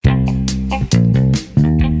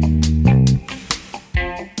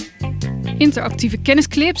Interactieve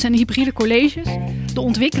kennisclips en hybride colleges. De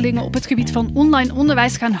ontwikkelingen op het gebied van online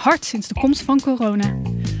onderwijs gaan hard sinds de komst van corona.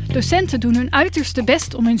 Docenten doen hun uiterste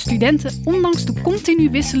best om hun studenten, ondanks de continu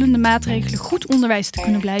wisselende maatregelen, goed onderwijs te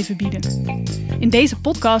kunnen blijven bieden. In deze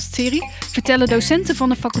podcastserie vertellen docenten van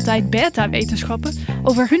de faculteit Beta-wetenschappen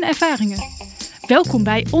over hun ervaringen. Welkom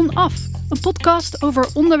bij OnAf, een podcast over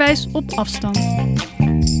onderwijs op afstand.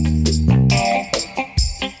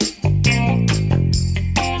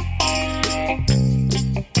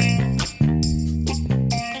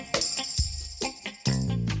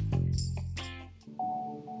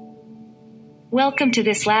 Welcome to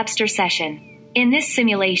this Labster session. In this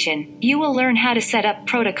simulation, you will learn how to set up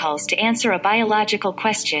protocols to answer a biological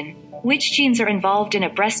question. Which genes are involved in a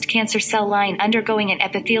breast cancer cell line undergoing an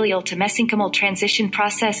epithelial to mesenchymal transition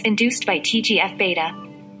process induced by TGF-beta?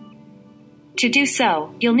 To do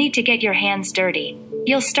so, you'll need to get your hands dirty.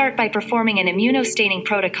 You'll start by performing an immunostaining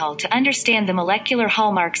protocol to understand the molecular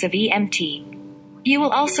hallmarks of EMT. You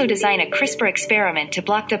will also design a CRISPR experiment to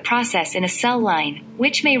block the process in a cell line,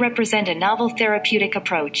 which may represent a novel therapeutic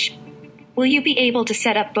approach. Will you be able to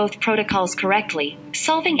set up both protocols correctly,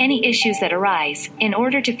 solving any issues that arise, in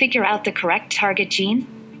order to figure out the correct target gene?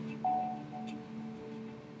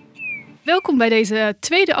 Welkom bij deze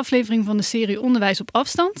tweede aflevering van de serie Onderwijs op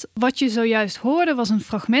afstand. Wat je zojuist hoorde was een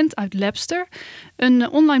fragment uit Labster, een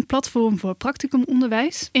online platform voor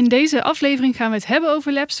practicumonderwijs. In deze aflevering gaan we het hebben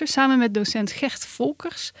over Labster samen met docent Gert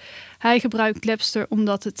Volkers. Hij gebruikt Labster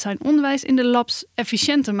omdat het zijn onderwijs in de labs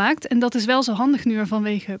efficiënter maakt. En dat is wel zo handig nu er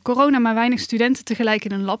vanwege corona maar weinig studenten tegelijk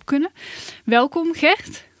in een lab kunnen. Welkom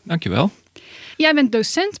Gert. Dankjewel. Jij bent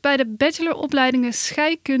docent bij de bacheloropleidingen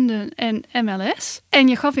Scheikunde en MLS. En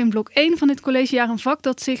je gaf in blok 1 van dit collegejaar een vak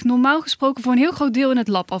dat zich normaal gesproken voor een heel groot deel in het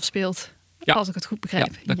lab afspeelt. Ja. Als ik het goed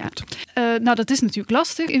begrijp. Ja, dat klopt. Nou, dat is natuurlijk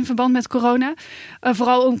lastig in verband met corona.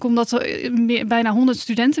 Vooral ook omdat er bijna 100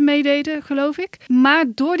 studenten meededen, geloof ik. Maar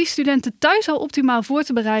door die studenten thuis al optimaal voor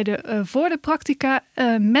te bereiden voor de practica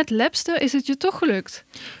met Labster is het je toch gelukt.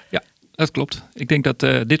 Ja. Dat klopt. Ik denk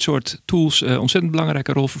dat dit soort tools ontzettend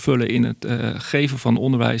belangrijke rol vervullen in het geven van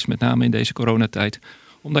onderwijs, met name in deze coronatijd.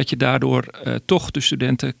 Omdat je daardoor toch de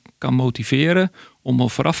studenten kan motiveren om al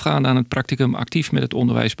voorafgaand aan het practicum actief met het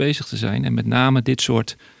onderwijs bezig te zijn. En met name dit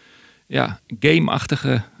soort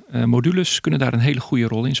game-achtige modules kunnen daar een hele goede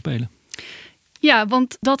rol in spelen. Ja,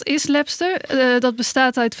 want dat is Labster. Dat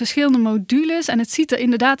bestaat uit verschillende modules en het ziet er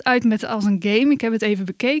inderdaad uit als een game. Ik heb het even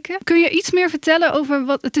bekeken. Kun je iets meer vertellen over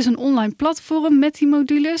wat het is een online platform met die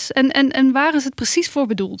modules en waar is het precies voor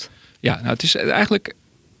bedoeld? Ja, nou het is eigenlijk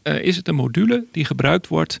is het een module die gebruikt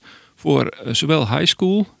wordt voor zowel high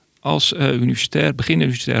school als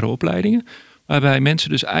beginuniversitaire opleidingen. Waarbij mensen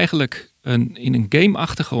dus eigenlijk in een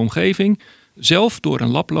game-achtige omgeving zelf door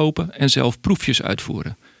een lab lopen en zelf proefjes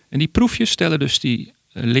uitvoeren. En die proefjes stellen dus die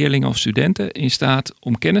leerlingen of studenten in staat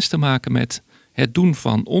om kennis te maken met het doen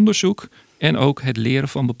van onderzoek en ook het leren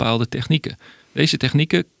van bepaalde technieken. Deze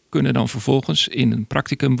technieken kunnen dan vervolgens in een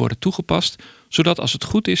practicum worden toegepast, zodat als het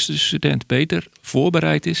goed is de student beter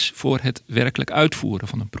voorbereid is voor het werkelijk uitvoeren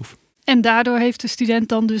van een proef. En daardoor heeft de student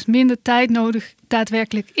dan dus minder tijd nodig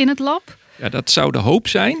daadwerkelijk in het lab? Ja, dat zou de hoop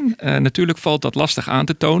zijn. Natuurlijk valt dat lastig aan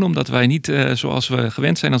te tonen, omdat wij niet zoals we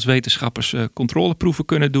gewend zijn als wetenschappers controleproeven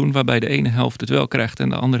kunnen doen, waarbij de ene helft het wel krijgt en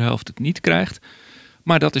de andere helft het niet krijgt.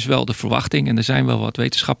 Maar dat is wel de verwachting en er zijn wel wat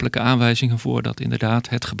wetenschappelijke aanwijzingen voor dat inderdaad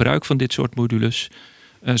het gebruik van dit soort modules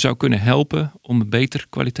zou kunnen helpen om een beter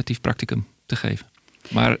kwalitatief practicum te geven.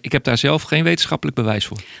 Maar ik heb daar zelf geen wetenschappelijk bewijs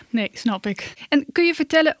voor. Nee, snap ik. En kun je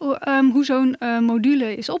vertellen hoe zo'n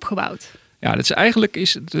module is opgebouwd? Ja, dat is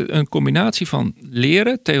eigenlijk een combinatie van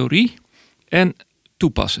leren, theorie en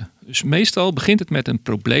toepassen. Dus meestal begint het met een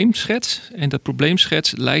probleemschets. En dat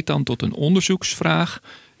probleemschets leidt dan tot een onderzoeksvraag.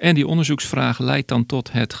 En die onderzoeksvraag leidt dan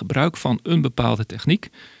tot het gebruik van een bepaalde techniek.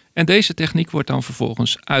 En deze techniek wordt dan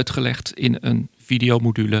vervolgens uitgelegd in een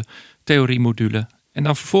videomodule, theoriemodule. En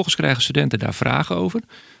dan vervolgens krijgen studenten daar vragen over.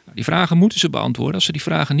 Nou, die vragen moeten ze beantwoorden. Als ze die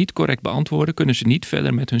vragen niet correct beantwoorden, kunnen ze niet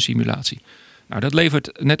verder met hun simulatie. Nou, dat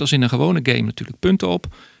levert net als in een gewone game natuurlijk punten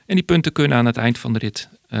op. En die punten kunnen aan het eind van de rit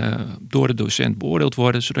door de docent beoordeeld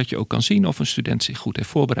worden, zodat je ook kan zien of een student zich goed heeft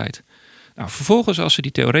voorbereid. Nou, vervolgens, als ze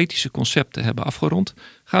die theoretische concepten hebben afgerond,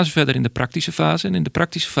 gaan ze verder in de praktische fase. En in de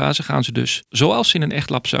praktische fase gaan ze dus, zoals ze in een echt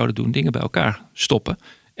lab zouden doen, dingen bij elkaar stoppen.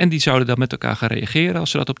 En die zouden dan met elkaar gaan reageren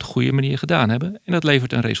als ze dat op de goede manier gedaan hebben. En dat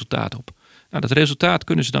levert een resultaat op. Nou, dat resultaat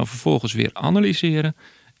kunnen ze dan vervolgens weer analyseren.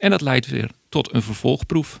 En dat leidt weer tot een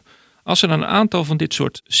vervolgproef. Als ze dan een aantal van dit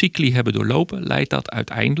soort cycli hebben doorlopen, leidt dat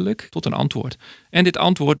uiteindelijk tot een antwoord. En dit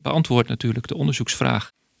antwoord beantwoordt natuurlijk de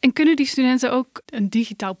onderzoeksvraag En kunnen die studenten ook een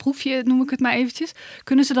digitaal proefje, noem ik het maar eventjes,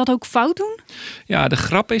 kunnen ze dat ook fout doen? Ja, de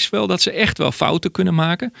grap is wel dat ze echt wel fouten kunnen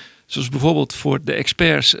maken. Zoals bijvoorbeeld voor de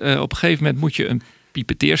experts, op een gegeven moment moet je een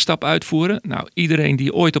pipetteerstap uitvoeren. Nou, iedereen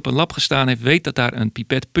die ooit op een lab gestaan heeft, weet dat daar een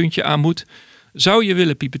pipetpuntje aan moet. Zou je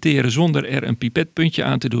willen pipetteren zonder er een pipetpuntje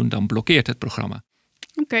aan te doen, dan blokkeert het programma.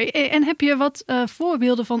 Oké, en heb je wat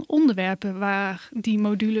voorbeelden van onderwerpen waar die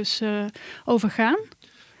modules over gaan?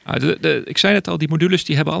 Ik zei het al, die modules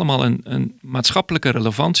die hebben allemaal een maatschappelijke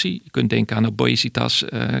relevantie. Je kunt denken aan obesitas,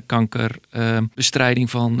 kanker, bestrijding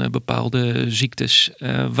van bepaalde ziektes.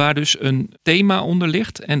 Waar dus een thema onder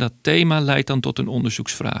ligt. En dat thema leidt dan tot een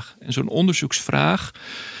onderzoeksvraag. En zo'n onderzoeksvraag,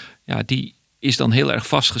 die is dan heel erg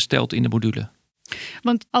vastgesteld in de module.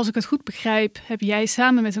 Want als ik het goed begrijp, heb jij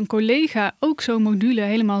samen met een collega ook zo'n module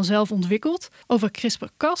helemaal zelf ontwikkeld. Over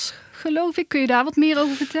CRISPR-Cas, geloof ik. Kun je daar wat meer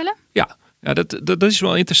over vertellen? Ja, dat is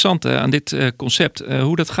wel interessant aan dit concept.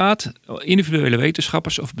 Hoe dat gaat, individuele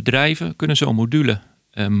wetenschappers of bedrijven kunnen zo'n module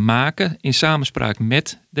maken in samenspraak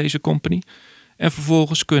met deze company. En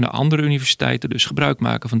vervolgens kunnen andere universiteiten dus gebruik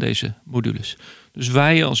maken van deze modules. Dus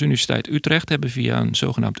wij als Universiteit Utrecht hebben via een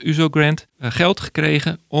zogenaamd UZO-grant geld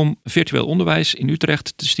gekregen om virtueel onderwijs in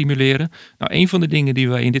Utrecht te stimuleren. Nou, een van de dingen die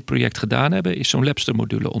wij in dit project gedaan hebben, is zo'n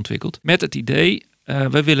Labster-module ontwikkeld. Met het idee,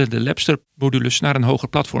 we willen de Labster-modules naar een hoger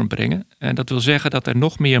platform brengen. En dat wil zeggen dat er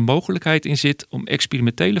nog meer mogelijkheid in zit om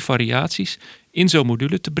experimentele variaties in zo'n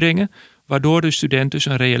module te brengen, waardoor de student dus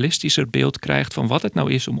een realistischer beeld krijgt van wat het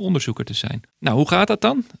nou is om onderzoeker te zijn. Nou, hoe gaat dat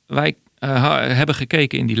dan? Wij hebben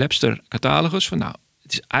gekeken in die Labster-catalogus van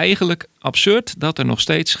het is eigenlijk absurd dat er nog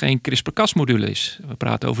steeds geen CRISPR-Cas-module is. We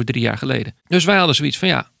praten over 3 jaar geleden. Dus wij hadden zoiets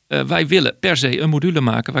van wij willen per se een module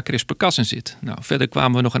maken waar CRISPR-Cas in zit. Nou, verder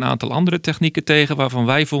kwamen we nog een aantal andere technieken tegen waarvan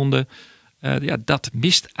wij vonden, dat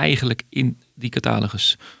mist eigenlijk in die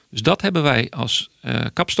catalogus. Dus dat hebben wij als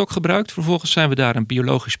kapstok gebruikt. Vervolgens zijn we daar een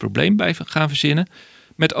biologisch probleem bij gaan verzinnen.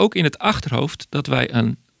 Met ook in het achterhoofd dat wij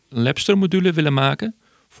een Labster-module willen maken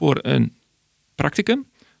voor een practicum.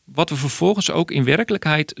 Wat we vervolgens ook in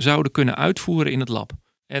werkelijkheid zouden kunnen uitvoeren in het lab.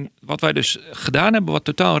 En wat wij dus gedaan hebben, wat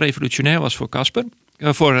totaal revolutionair was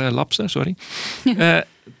voor Labster, sorry.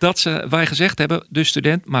 Dat wij gezegd hebben, de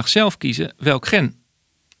student mag zelf kiezen welk gen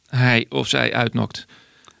hij of zij uitnokt.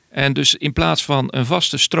 En dus in plaats van een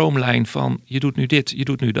vaste stroomlijn van je doet nu dit, je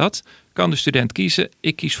doet nu dat, kan de student kiezen,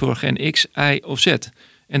 ik kies voor gen X, Y of Z.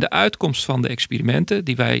 En de uitkomst van de experimenten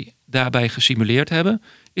die wij daarbij gesimuleerd hebben,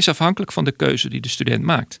 is afhankelijk van de keuze die de student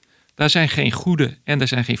maakt. Daar zijn geen goede en er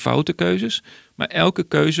zijn geen foute keuzes, maar elke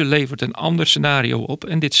keuze levert een ander scenario op.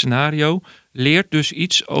 En dit scenario leert dus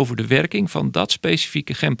iets over de werking van dat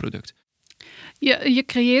specifieke genproduct. Je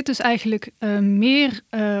creëert dus eigenlijk meer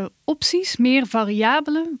opties, meer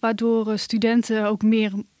variabelen, waardoor studenten ook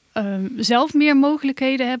zelf meer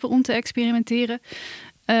mogelijkheden hebben om te experimenteren.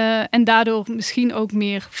 En daardoor misschien ook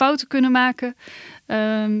meer fouten kunnen maken.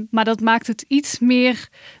 Maar dat maakt het iets meer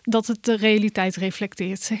dat het de realiteit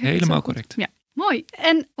reflecteert. Zeg ik helemaal correct. Ja, mooi.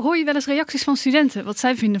 En hoor je wel eens reacties van studenten? Wat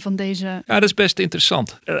zij vinden van deze? Ja, dat is best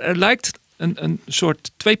interessant. Er lijkt een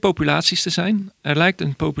soort 2 populaties te zijn. Er lijkt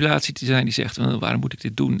een populatie te zijn die zegt, waarom moet ik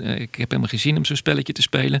dit doen? Ik heb helemaal geen zin om zo'n spelletje te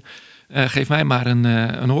spelen. Geef mij maar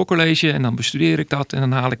een hoorcollege en dan bestudeer ik dat en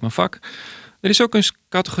dan haal ik mijn vak. Er is ook een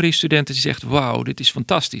categorie studenten die zegt, wauw, dit is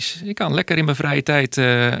fantastisch. Ik kan lekker in mijn vrije tijd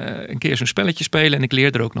een keer zo'n spelletje spelen en ik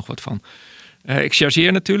leer er ook nog wat van. Ik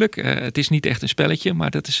chargeer natuurlijk. Het is niet echt een spelletje,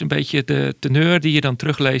 maar dat is een beetje de teneur die je dan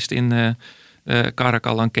terugleest in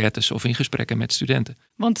Caracal-enquêtes of in gesprekken met studenten.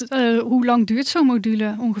 Want hoe lang duurt zo'n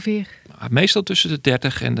module ongeveer? Meestal tussen de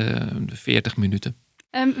 30 en de 40 minuten.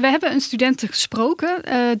 We hebben een student gesproken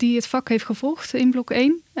die het vak heeft gevolgd in blok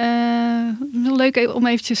 1. Heel leuk om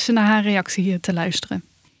eventjes naar haar reactie te luisteren.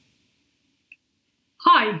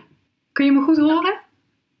 Hi, kun je me goed horen?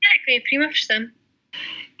 Ja, ik kun je prima verstaan.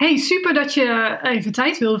 Hey, super dat je even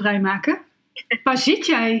tijd wil vrijmaken. Waar zit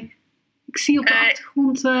jij? Ik zie op de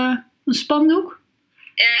achtergrond een spandoek.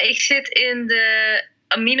 Ik zit in de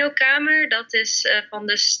Aminokamer. Dat is van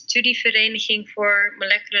de Studievereniging voor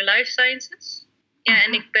Molecular Life Sciences. Ja,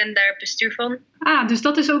 en ik ben daar bestuur van. Dus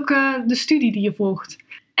dat is ook de studie die je volgt.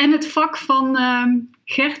 En het vak van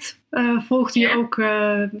Gert volgde je ook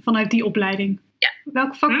vanuit die opleiding. Ja.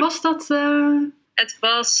 Welk vak was dat? Het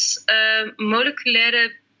was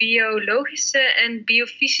moleculaire, biologische en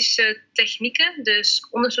biofysische technieken. Dus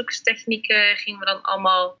onderzoekstechnieken gingen we dan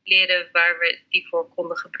allemaal leren waar we die voor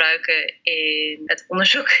konden gebruiken in het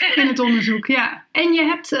onderzoek. In het onderzoek, ja. En je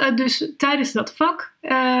hebt dus tijdens dat vak,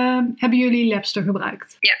 hebben jullie Labster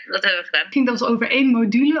gebruikt? Ja, dat hebben we gedaan. Ging dat over 1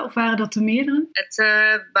 module of waren dat er meerdere? Het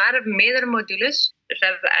waren meerdere modules. Dus we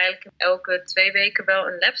hebben eigenlijk elke 2 weken wel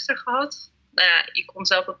een labster gehad. Nou ja, je kon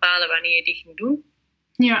zelf bepalen wanneer je die ging doen.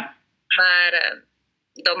 Ja. Maar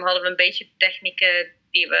dan hadden we een beetje technieken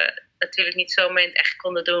die we natuurlijk niet zomaar in het echt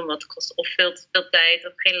konden doen. Want het kost of veel te veel tijd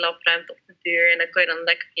of geen labruimte of te duur. En dan kon je dan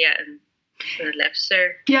lekker via een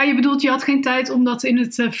labster. Ja, je bedoelt je had geen tijd om dat in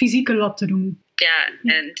het fysieke lab te doen. Ja,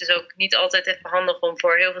 en het is ook niet altijd even handig om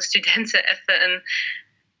voor heel veel studenten even een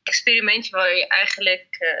experimentje waar je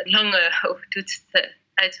eigenlijk lang over doet te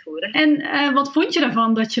uitvoeren. En wat vond je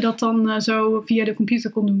daarvan dat je dat dan zo via de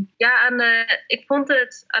computer kon doen? Ja, ik vond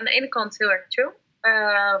het aan de ene kant heel erg chill.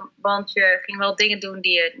 Want je ging wel dingen doen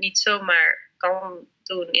die je niet zomaar kan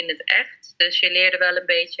doen in het echt. Dus je leerde wel een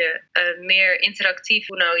beetje meer interactief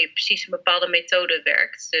hoe nou je precies een bepaalde methode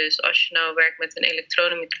werkt. Dus als je nou werkt met een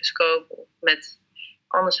elektronenmicroscoop of met een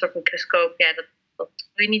ander soort microscoop, ja, dat doe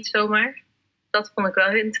je niet zomaar. Dat vond ik wel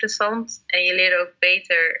heel interessant. En je leerde ook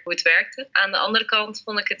beter hoe het werkte. Aan de andere kant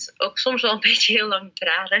vond ik het ook soms wel een beetje heel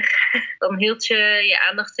langdradig. Dan hield je je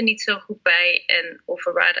aandacht er niet zo goed bij. En of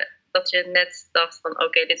er waren dat je net dacht van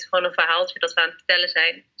oké, dit is gewoon een verhaaltje dat we aan het vertellen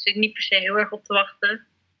zijn. Dus ik niet per se heel erg op te wachten. Ik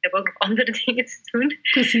heb ook nog andere dingen te doen.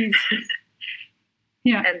 Precies.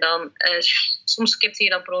 Ja. En dan soms skipte je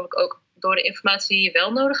dan per ongeluk ook door de informatie die je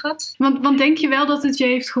wel nodig had. Want denk je wel dat het je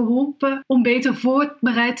heeft geholpen om beter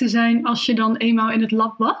voorbereid te zijn als je dan eenmaal in het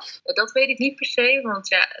lab was? Dat weet ik niet per se, want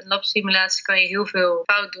ja, een labsimulatie kan je heel veel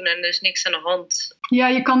fout doen en er is niks aan de hand. Ja,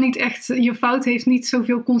 je kan niet echt, je fout heeft niet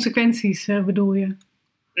zoveel consequenties, bedoel je?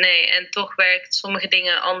 Nee, en toch werkt sommige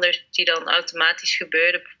dingen anders die dan automatisch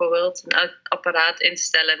gebeuren. Bijvoorbeeld een apparaat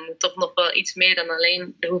instellen moet toch nog wel iets meer dan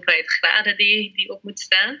alleen de hoeveelheid graden die op moet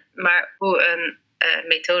staan. Maar hoe een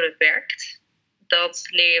methode werkt, dat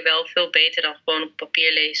leer je wel veel beter dan gewoon op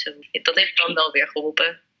papier lezen. Dat heeft dan wel weer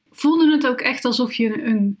geholpen. Voelde het ook echt alsof je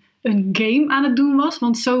een game aan het doen was?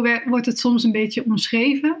 Want zo wordt het soms een beetje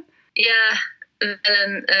omschreven.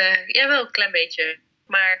 Ja, wel een klein beetje.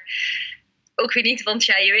 Maar ook weer niet, want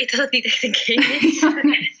ja, je weet dat het niet echt een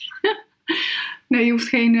game is. Nee, je hoeft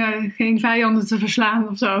geen vijanden te verslaan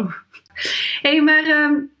of zo. Hé,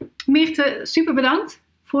 maar Meerte, super bedankt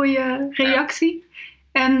voor je reactie.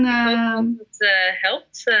 En, het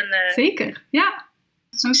helpt. En, zeker, ja.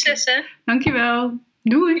 Succes, hè? Dankjewel.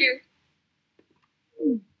 Doei.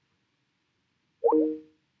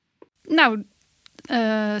 Nou,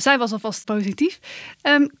 zij was alvast positief.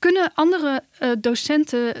 Kunnen andere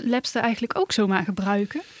docenten labster eigenlijk ook zomaar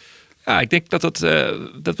gebruiken? Ja, ik denk dat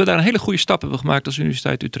we daar een hele goede stap hebben gemaakt als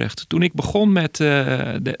Universiteit Utrecht. Toen ik begon met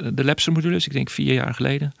de labster modules, ik denk 4 jaar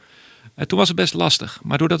geleden. Toen was het best lastig.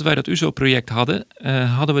 Maar doordat wij dat USO-project hadden,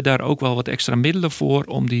 hadden we daar ook wel wat extra middelen voor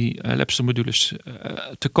om die labster modules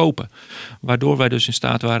te kopen. Waardoor wij dus in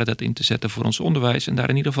staat waren dat in te zetten voor ons onderwijs en daar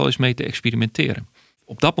in ieder geval eens mee te experimenteren.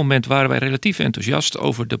 Op dat moment waren wij relatief enthousiast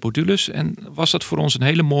over de modules en was dat voor ons een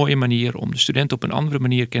hele mooie manier om de studenten op een andere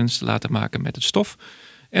manier kennis te laten maken met het stof.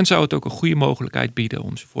 En zou het ook een goede mogelijkheid bieden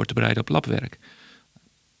om ze voor te bereiden op labwerk.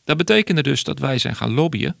 Dat betekende dus dat wij zijn gaan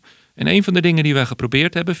lobbyen. En een van de dingen die wij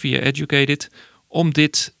geprobeerd hebben via Educated, om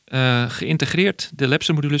dit de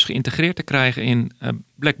labster modules geïntegreerd te krijgen in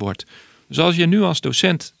Blackboard. Dus als je nu als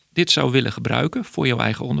docent dit zou willen gebruiken voor jouw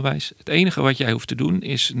eigen onderwijs, het enige wat jij hoeft te doen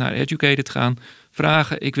is naar Educated gaan,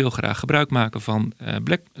 vragen, ik wil graag gebruik maken van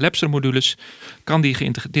labster modules. Kan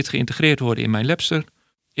dit geïntegreerd worden in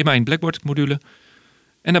mijn Blackboard module?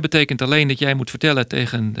 En dat betekent alleen dat jij moet vertellen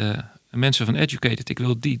tegen de mensen van Educated, ik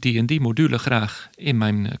wil die en die module graag in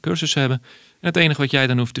mijn cursus hebben. En het enige wat jij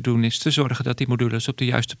dan hoeft te doen is te zorgen dat die modules op de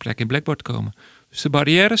juiste plek in Blackboard komen. Dus de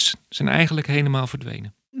barrières zijn eigenlijk helemaal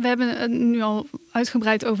verdwenen. We hebben het nu al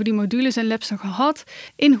uitgebreid over die modules en labster gehad.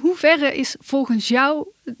 In hoeverre is volgens jou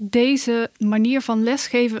deze manier van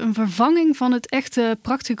lesgeven een vervanging van het echte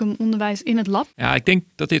practicumonderwijs in het lab? Ja, ik denk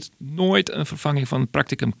dat dit nooit een vervanging van het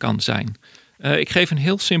practicum kan zijn. Ik geef een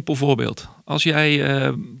heel simpel voorbeeld. Als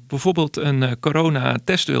jij bijvoorbeeld een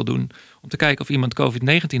corona-test wil doen om te kijken of iemand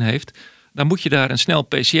COVID-19 heeft, dan moet je daar een snel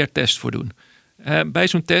PCR-test voor doen. Bij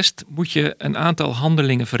zo'n test moet je een aantal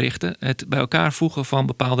handelingen verrichten, het bij elkaar voegen van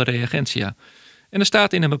bepaalde reagentia. En er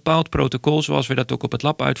staat in een bepaald protocol, zoals we dat ook op het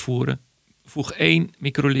lab uitvoeren, voeg 1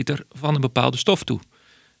 microliter van een bepaalde stof toe.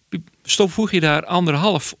 Voeg je daar 1,5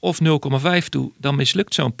 of 0,5 toe, dan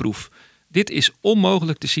mislukt zo'n proef. Dit is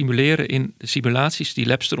onmogelijk te simuleren in de simulaties die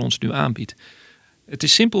Labster ons nu aanbiedt. Het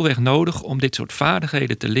is simpelweg nodig om dit soort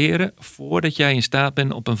vaardigheden te leren voordat jij in staat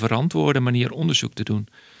bent op een verantwoorde manier onderzoek te doen.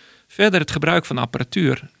 Verder het gebruik van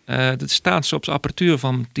apparatuur. Er staat soms apparatuur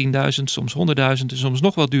van 10.000, soms 100.000 en soms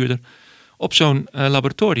nog wel duurder op zo'n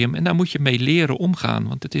laboratorium. En daar moet je mee leren omgaan,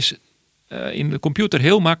 want het is in de computer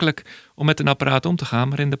heel makkelijk om met een apparaat om te gaan.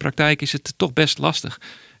 Maar in de praktijk is het toch best lastig.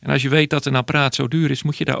 En als je weet dat een apparaat zo duur is,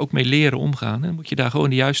 moet je daar ook mee leren omgaan. En moet je daar gewoon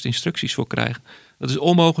de juiste instructies voor krijgen. Dat is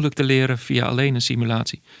onmogelijk te leren via alleen een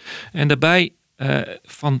simulatie. En daarbij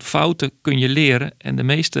van fouten kun je leren. En de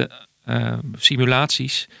meeste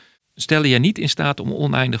simulaties stellen je niet in staat om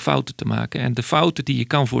oneindig fouten te maken. En de fouten die je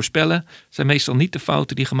kan voorspellen zijn meestal niet de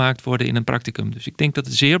fouten die gemaakt worden in een practicum. Dus ik denk dat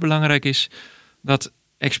het zeer belangrijk is dat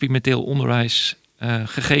experimenteel onderwijs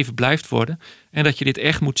gegeven blijft worden. En dat je dit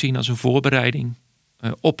echt moet zien als een voorbereiding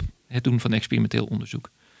op het doen van experimenteel onderzoek.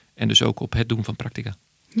 En dus ook op het doen van practica.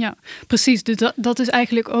 Ja, precies. Dus dat is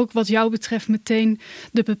eigenlijk ook wat jou betreft meteen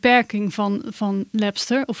de beperking van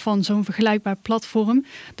Labster of van zo'n vergelijkbaar platform.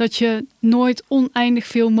 Dat je nooit oneindig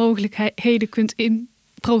veel mogelijkheden kunt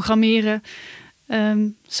inprogrammeren,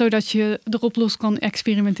 zodat je erop los kan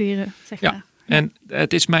experimenteren. Zeg maar. Ja, en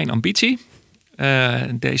het is mijn ambitie.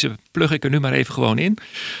 Deze plug ik er nu maar even gewoon in.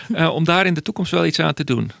 Om daar in de toekomst wel iets aan te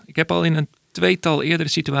doen. Ik heb al in een 2-tal eerdere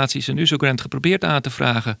situaties een USO-grant geprobeerd aan te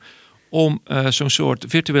vragen om zo'n soort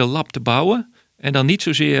virtueel lab te bouwen. En dan niet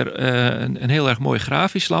zozeer een heel erg mooi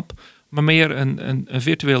grafisch lab, maar meer een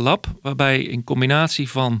virtueel lab waarbij in combinatie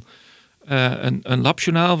van een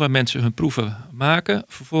labjournaal waar mensen hun proeven maken,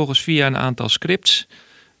 vervolgens via een aantal scripts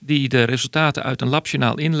die de resultaten uit een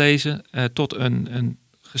labjournaal inlezen tot een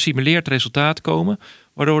gesimuleerd resultaat komen,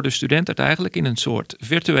 waardoor de student uiteindelijk in een soort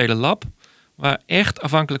virtuele lab, waar echt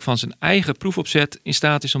afhankelijk van zijn eigen proefopzet in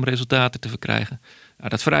staat is om resultaten te verkrijgen. Nou,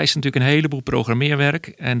 dat vereist natuurlijk een heleboel programmeerwerk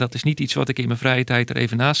en dat is niet iets wat ik in mijn vrije tijd er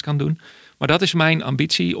even naast kan doen. Maar dat is mijn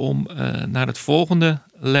ambitie om naar het volgende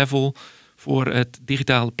level voor het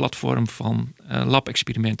digitale platform van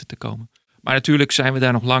lab-experimenten te komen. Maar natuurlijk zijn we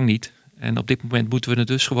daar nog lang niet. En op dit moment moeten we het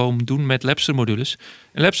dus gewoon doen met Labster-modules.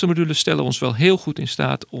 En Labster-modules stellen ons wel heel goed in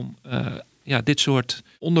staat om dit soort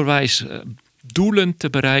onderwijsdoelen te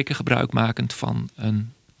bereiken, gebruikmakend van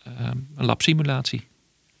een labsimulatie.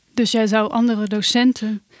 Dus jij zou andere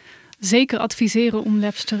docenten zeker adviseren om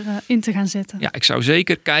Labster in te gaan zetten? Ja, ik zou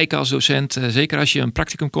zeker kijken als docent, zeker als je een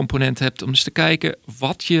practicumcomponent hebt, om eens te kijken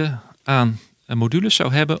wat je aan modules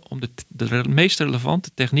zou hebben om de meest relevante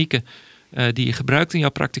technieken die je gebruikt in jouw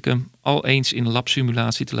practicum al eens in een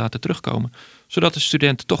labsimulatie te laten terugkomen. Zodat de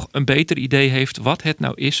student toch een beter idee heeft wat het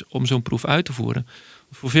nou is om zo'n proef uit te voeren.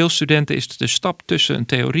 Voor veel studenten is de stap tussen een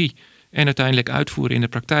theorie en uiteindelijk uitvoeren in de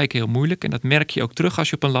praktijk heel moeilijk. En dat merk je ook terug als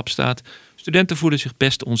je op een lab staat. Studenten voelen zich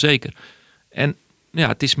best onzeker. En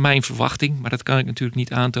het is mijn verwachting, maar dat kan ik natuurlijk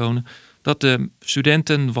niet aantonen, dat de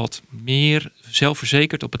studenten wat meer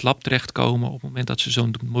zelfverzekerd op het lab terechtkomen op het moment dat ze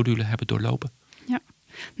zo'n module hebben doorlopen. Ja.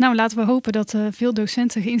 Nou, laten we hopen dat veel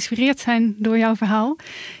docenten geïnspireerd zijn door jouw verhaal.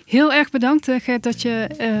 Heel erg bedankt, Gert, dat je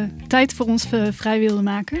tijd voor ons vrij wilde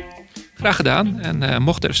maken. Graag gedaan. En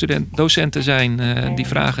mochten er docenten zijn die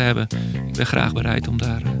vragen hebben, ik ben graag bereid om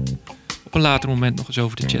daar op een later moment nog eens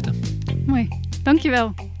over te chatten. Mooi,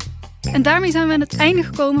 dankjewel. En daarmee zijn we aan het einde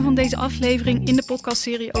gekomen van deze aflevering in de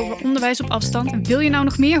podcastserie over onderwijs op afstand. En wil je nou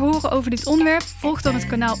nog meer horen over dit onderwerp? Volg dan het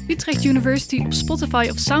kanaal Utrecht University op Spotify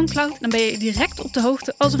of Soundcloud. Dan ben je direct op de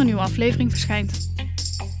hoogte als er een nieuwe aflevering verschijnt.